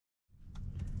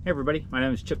Hey everybody, my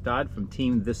name is Chip Dodd from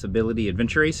Team thisABILITY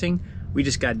Adventure Racing. We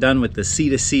just got done with the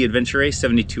Sea-to-Sea Adventure Race,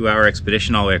 72-hour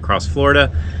expedition all the way across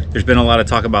Florida. There's been a lot of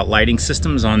talk about lighting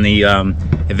systems on the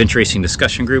Adventure Racing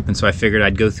discussion group, and so I figured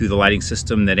I'd go through the lighting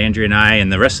system that Andrea and I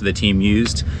and the rest of the team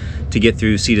used to get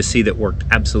through Sea-to-Sea that worked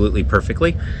absolutely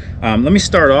perfectly. Let me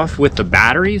start off with the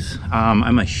batteries.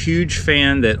 I'm a huge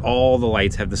fan that all the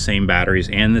lights have the same batteries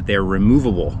and that they're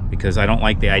removable, because I don't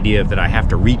like the idea that I have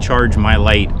to recharge my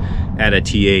light at a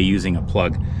TA using a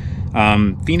plug.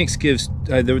 Fenix gives,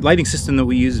 the lighting system that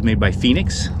we use is made by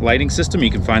Fenix lighting system.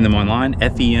 You can find them online,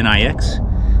 F-E-N-I-X.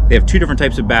 They have two different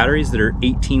types of batteries that are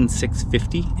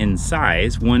 18650 in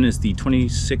size. One is the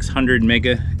 2600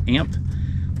 mega amp.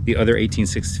 The other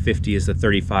 18650 is the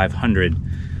 3500.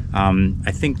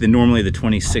 I think normally the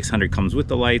 2600 comes with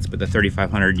the lights, but the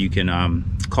 3500 you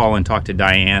can call and talk to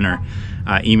Diane or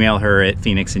email her at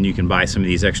Fenix, and you can buy some of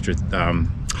these extra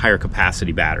higher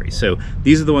capacity batteries. So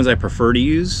these are the ones I prefer to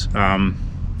use, and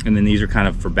then these are kind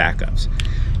of for backups.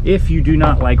 If you do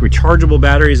not like rechargeable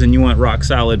batteries and you want rock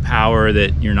solid power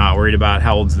that you're not worried about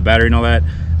how old's the battery and all that,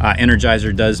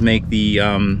 Energizer does make the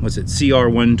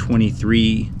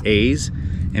CR123As,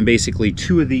 and basically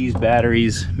two of these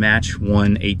batteries match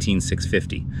one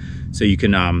 18650. So you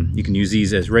can use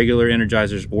these as regular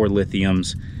Energizers or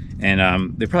lithiums,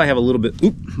 and they probably have a little bit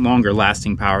longer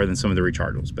lasting power than some of the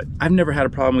rechargeables, but I've never had a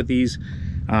problem with these.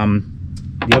 The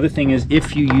other thing is,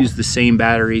 if you use the same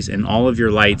batteries in all of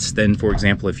your lights, then for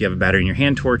example, if you have a battery in your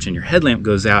hand torch and your headlamp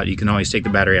goes out, you can always take the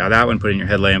battery out of that one, put it in your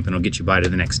headlamp, and it'll get you by to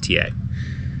the next TA.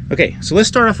 Okay, so let's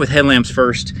start off with headlamps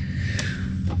first.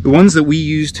 The ones that we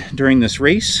used during this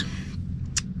race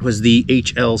was the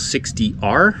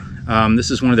HL60R.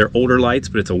 This is one of their older lights,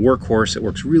 but it's a workhorse. It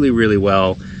works really, really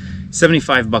well.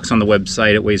 75 bucks on the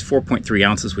website. It weighs 4.3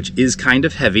 ounces, which is kind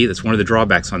of heavy. That's one of the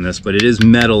drawbacks on this, but it is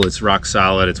metal, it's rock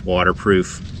solid, it's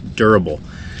waterproof, durable.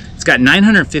 It's got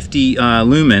 950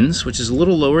 lumens, which is a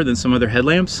little lower than some other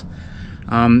headlamps.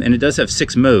 And it does have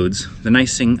 6 modes. The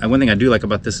nice thing, one thing I do like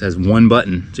about this, has one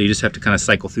button, so you just have to kind of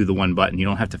cycle through the one button. You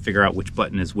don't have to figure out which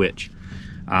button is which.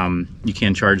 You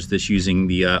can charge this using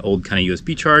the old kind of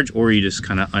USB charge, or you just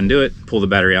kind of undo it, pull the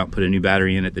battery out, put a new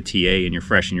battery in at the TA, and you're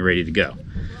fresh and you're ready to go.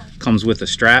 Comes with a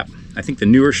strap. I think the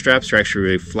newer straps are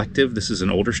actually reflective. This is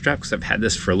an older strap because I've had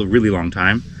this for a really long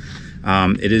time.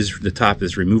 The top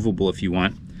is removable if you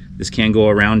want. This can go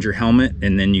around your helmet,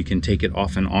 and then you can take it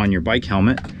off and on your bike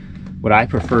helmet. What I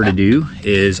prefer to do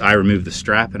is I remove the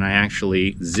strap and I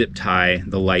actually zip tie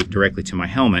the light directly to my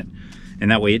helmet,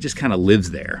 and that way it just kind of lives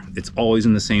there. It's always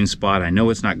in the same spot. I know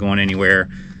it's not going anywhere.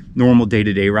 Normal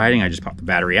day-to-day riding, I just pop the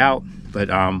battery out, but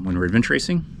when we're adventure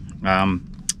racing,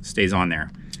 stays on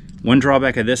there. One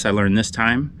drawback of this I learned this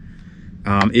time,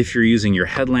 if you're using your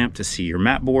headlamp to see your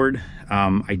map board,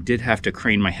 I did have to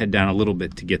crane my head down a little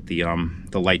bit to get the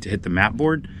light to hit the map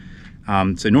board.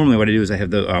 So normally what I do is I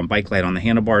have the bike light on the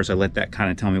handlebars. I let that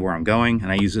kind of tell me where I'm going,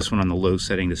 and I use this one on the low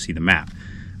setting to see the map.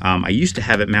 I used to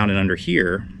have it mounted under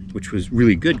here, which was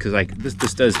really good because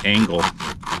this does angle,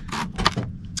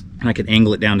 and I could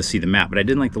angle it down to see the map, but I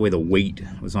didn't like the way the weight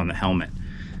was on the helmet.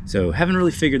 So haven't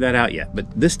really figured that out yet,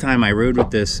 but this time I rode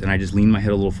with this and I just leaned my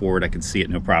head a little forward. I could see it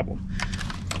no problem.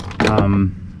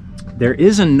 There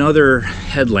is another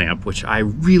headlamp which I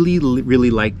really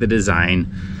like the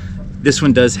design. This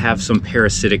one does have some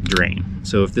parasitic drain.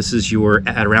 So if this is your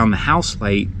around the house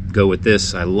light, go with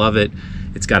this. I love it.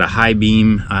 It's got a high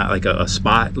beam, like a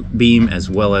spot beam, as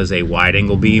well as a wide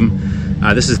angle beam.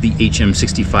 This is the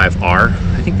HM65R.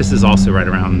 I think this is also right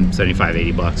around 75,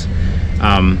 80 bucks.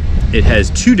 It has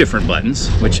 2 different buttons,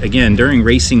 which again, during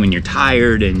racing when you're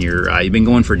tired and you've been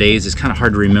going for days, it's kind of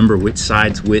hard to remember which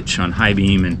side's which on high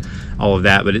beam and all of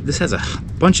that, but this has a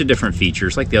bunch of different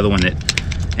features, like the other one that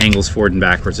angles forward and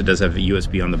backwards. It does have a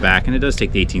USB on the back, and it does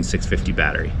take the 18650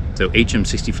 battery. So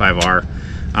HM65R.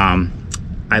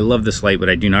 I love this light, but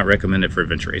I do not recommend it for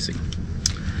adventure racing.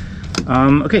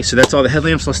 Okay, so that's all the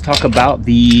headlamps. Let's talk about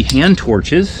the hand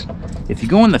torches. If you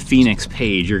go on the Fenix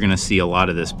page, you're gonna see a lot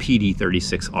of this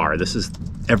PD36R.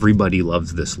 Everybody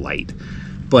loves this light,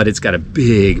 but it's got a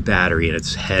big battery and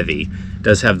it's heavy. It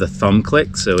does have the thumb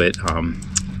click, so it,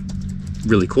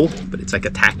 really cool, but it's like a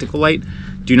tactical light.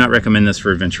 Do not recommend this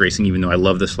for adventure racing, even though I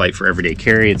love this light for everyday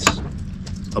carry. It's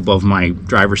above my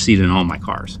driver's seat in all my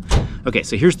cars. Okay,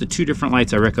 so here's the 2 different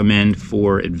lights I recommend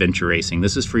for adventure racing.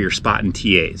 This is for your spotting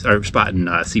TAs, or spotting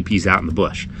CPs out in the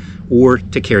bush, or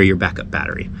to carry your backup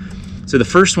battery. So the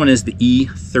first one is the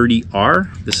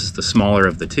E30R. This is the smaller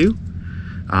of the 2.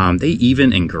 They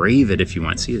even engrave it if you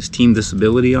want. See, it's Team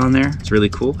thisABILITY on there. It's really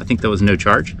cool. I think that was no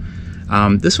charge.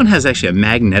 This one has actually a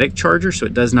magnetic charger, so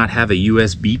it does not have a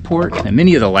USB port. And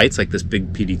many of the lights, like this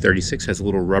big PD36, has a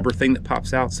little rubber thing that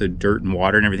pops out, so dirt and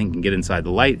water and everything can get inside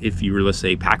the light if you were, let's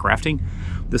say, pack rafting.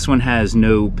 This one has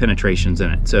no penetrations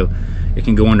in it, so it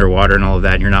can go underwater and all of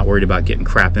that, and you're not worried about getting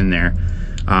crap in there.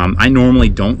 I normally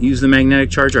don't use the magnetic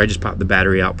charger. I just pop the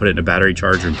battery out, put it in a battery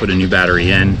charger, and put a new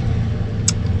battery in.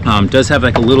 Does have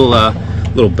like a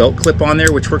little belt clip on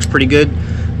there, which works pretty good.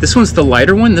 This one's the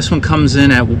lighter one. This one comes in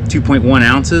at 2.1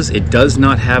 ounces. It does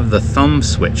not have the thumb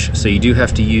switch, so you do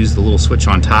have to use the little switch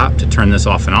on top to turn this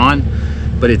off and on,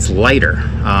 but it's lighter.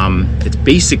 It's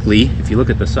basically, if you look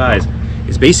at the size,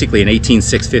 it's basically an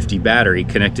 18650 battery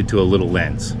connected to a little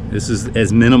lens. This is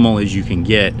as minimal as you can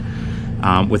get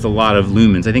with a lot of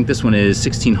lumens. I think this one is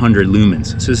 1600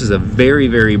 lumens. So this is a very,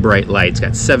 very bright light. It's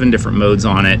got 7 different modes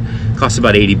on it. Costs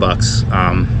about 80 bucks.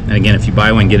 And again, if you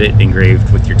buy one, get it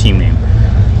engraved with your team name.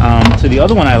 So the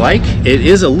other one I like, it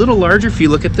is a little larger. If you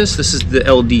look at this, this is the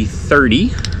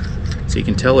LD30. So you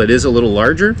can tell it is a little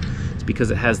larger. It's because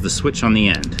it has the switch on the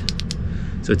end.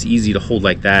 So it's easy to hold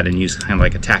like that and use kind of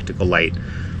like a tactical light.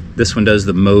 This one does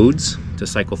the modes to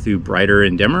cycle through brighter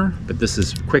and dimmer, but this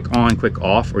is quick on, quick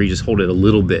off, or you just hold it a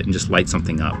little bit and just light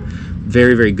something up.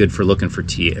 Very, very good for looking for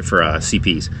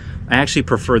CPs. I actually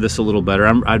prefer this a little better.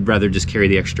 I'd rather just carry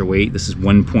the extra weight. This is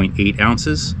 1.8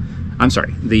 ounces. I'm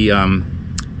sorry, the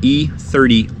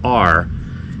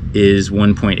E30R is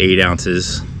 1.8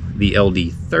 ounces. The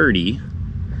LD30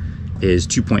 is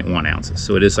 2.1 ounces.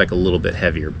 So it is like a little bit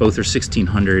heavier. Both are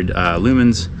 1600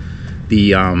 lumens.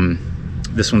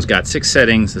 This one's got 6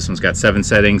 settings. This one's got 7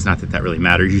 settings. Not that that really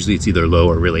matters. Usually it's either low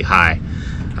or really high.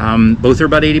 Both are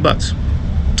about 80 bucks.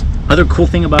 Other cool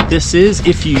thing about this is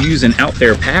if you use an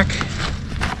Outthere pack,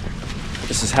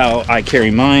 this is how I carry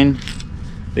mine.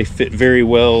 They fit very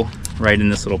well right in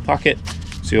this little pocket.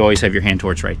 So you always have your hand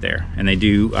torch right there. And they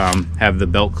do have the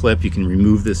belt clip. You can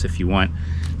remove this if you want,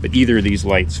 but either of these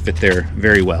lights fit there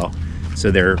very well. So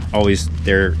they're always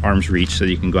their arm's reach, so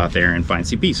you can go out there and find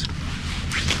CPs.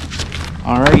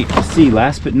 All right, let's see,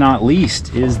 last but not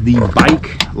least is the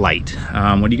bike light.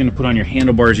 What are you gonna put on your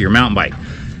handlebars of your mountain bike?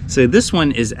 So this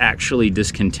one is actually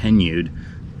discontinued,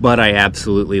 but I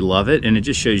absolutely love it, and it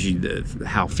just shows you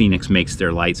how Fenix makes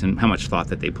their lights and how much thought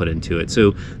that they put into it.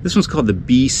 So this one's called the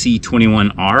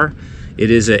BC21R. It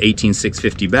is a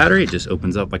 18650 battery. It just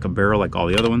opens up like a barrel like all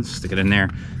the other ones. Stick it in there.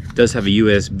 It does have a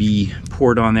USB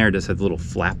port on there. It does have a little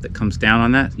flap that comes down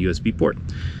on that USB port.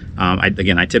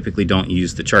 Again, I typically don't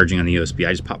use the charging on the USB.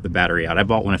 I just pop the battery out. I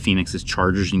bought one of Fenix's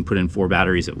chargers. You can put in 4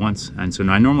 batteries at once, and so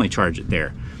I normally charge it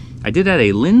there. I did add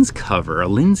a lens cover, a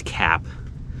lens cap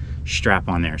strap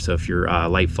on there, so if your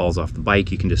light falls off the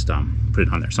bike, you can just put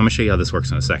it on there. So I'm gonna show you how this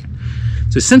works in a second.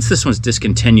 So since this one's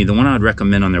discontinued, the one I would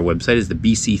recommend on their website is the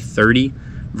BC30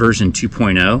 version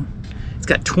 2.0. It's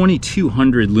got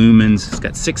 2200 lumens, it's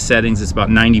got 6 settings, it's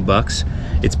about 90 bucks.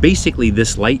 It's basically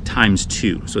this light times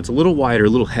 2. So it's a little wider, a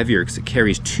little heavier because it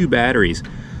carries 2 batteries,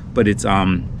 but it's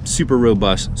super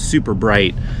robust, super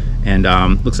bright, and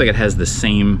looks like it has the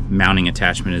same mounting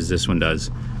attachment as this one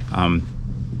does.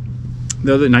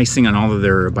 The other nice thing on all of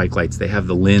their bike lights, they have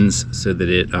the lens so that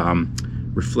it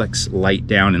reflects light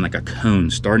down in like a cone,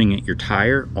 starting at your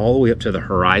tire all the way up to the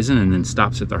horizon and then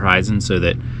stops at the horizon, so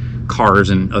that cars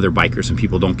and other bikers and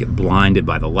people don't get blinded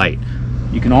by the light.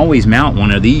 You can always mount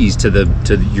one of these to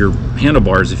your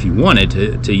handlebars if you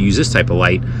wanted to use this type of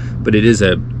light, but it is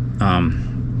a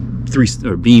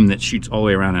beam that shoots all the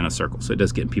way around in a circle, so it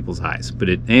does get in people's eyes. But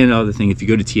and another thing, if you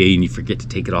go to TA and you forget to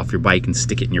take it off your bike and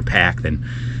stick it in your pack, then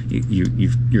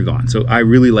you're gone. So I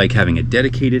really like having a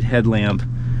dedicated headlamp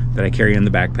that I carry in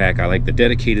the backpack. I like the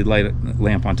dedicated light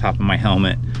lamp on top of my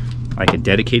helmet. I like a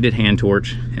dedicated hand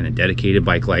torch and a dedicated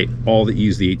bike light, all that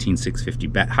use the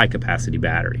 18650 high capacity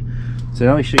battery. So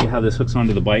now let me show you how this hooks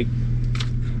onto the bike.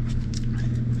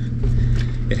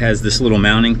 It has this little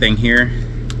mounting thing here.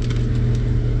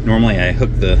 Normally I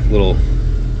hook the little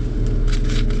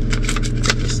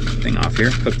thing off here,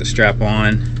 hook the strap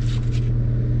on,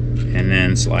 and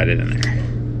then slide it in there.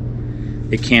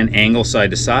 It can angle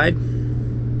side to side,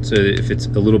 so that if it's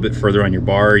a little bit further on your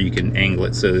bar, you can angle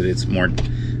it so that it's more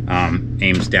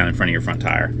aims down in front of your front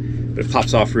tire. But it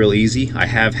pops off real easy. I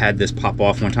have had this pop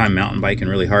off one time mountain biking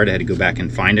really hard. I had to go back and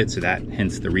find it, so that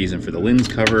hence the reason for the lens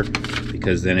cover,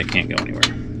 because then it can't go anywhere.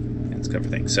 Lens cover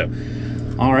thing. So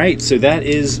all right, so that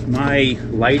is my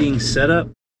lighting setup.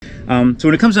 So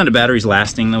when it comes down to batteries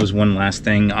lasting, that was one last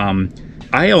thing.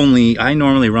 I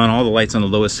normally run all the lights on the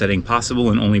lowest setting possible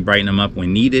and only brighten them up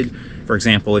when needed. For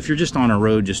example, if you're just on a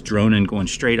road, just droning, going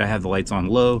straight, I have the lights on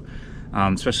low,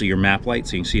 especially your map light,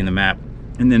 so you can see in the map.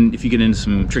 And then if you get into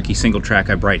some tricky single track,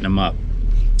 I brighten them up.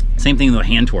 Same thing with a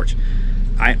hand torch.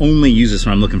 I only use this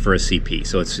when I'm looking for a CP,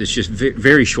 so it's just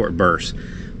very short bursts.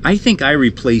 I think I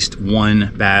replaced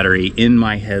one battery in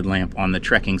my headlamp on the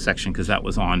trekking section because that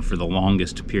was on for the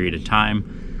longest period of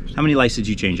time. How many lights did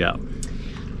you change out?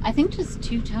 I think just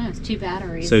 2 times, 2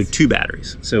 batteries. So 2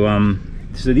 batteries.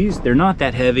 So these, they're not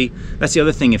that heavy. That's the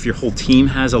other thing. If your whole team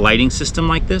has a lighting system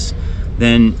like this,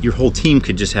 then your whole team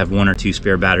could just have 1 or 2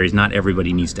 spare batteries. Not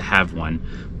everybody needs to have one.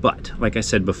 But like I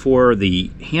said before, the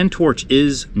hand torch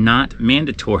is not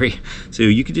mandatory. So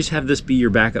you could just have this be your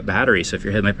backup battery. So if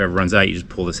your headlamp ever runs out, you just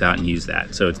pull this out and use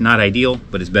that. So it's not ideal,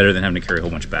 but it's better than having to carry a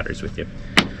whole bunch of batteries with you.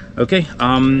 Okay,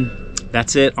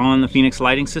 that's it on the Fenix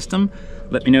lighting system.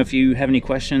 Let me know if you have any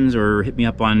questions or hit me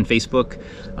up on Facebook.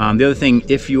 The other thing,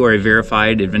 if you are a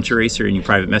verified adventure racer and you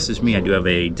private message me, I do have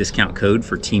a discount code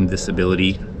for Team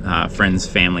thisABILITY, friends,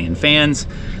 family, and fans.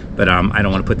 But I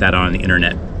don't want to put that on the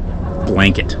internet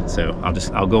blanket. So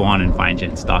I'll go on and find you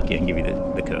and stalk you and give you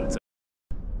the code. So,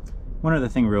 one other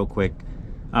thing real quick.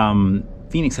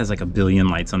 Fenix has like 1 billion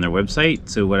lights on their website.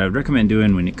 So what I would recommend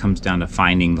doing when it comes down to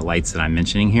finding the lights that I'm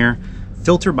mentioning here,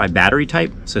 filter by battery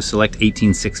type, so select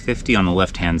 18650 on the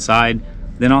left hand side,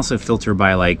 then also filter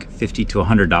by like $50 to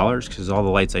 $100 because all the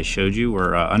lights I showed you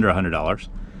were under $100,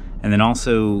 and then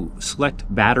also select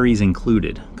batteries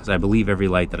included because I believe every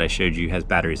light that I showed you has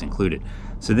batteries included.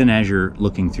 So then as you're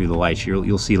looking through the lights,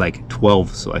 you'll see like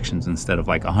 12 selections instead of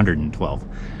like 112.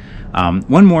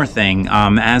 One more thing,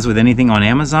 as with anything on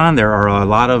Amazon, there are a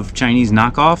lot of Chinese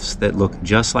knockoffs that look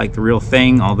just like the real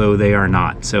thing, although they are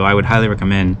not. So I would highly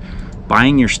recommend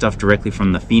buying your stuff directly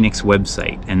from the Fenix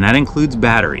website, and that includes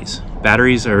batteries.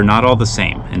 Batteries are not all the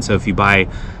same, and so if you buy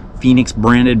Fenix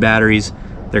branded batteries,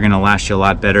 they're going to last you a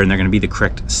lot better and they're going to be the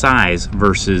correct size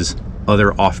versus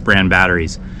other off-brand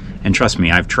batteries. And trust me,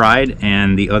 I've tried,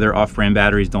 and the other off-brand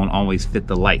batteries don't always fit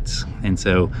the lights. And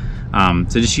so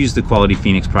just use the quality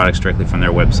Fenix products directly from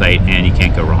their website and you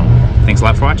can't go wrong. Thanks a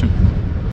lot for watching.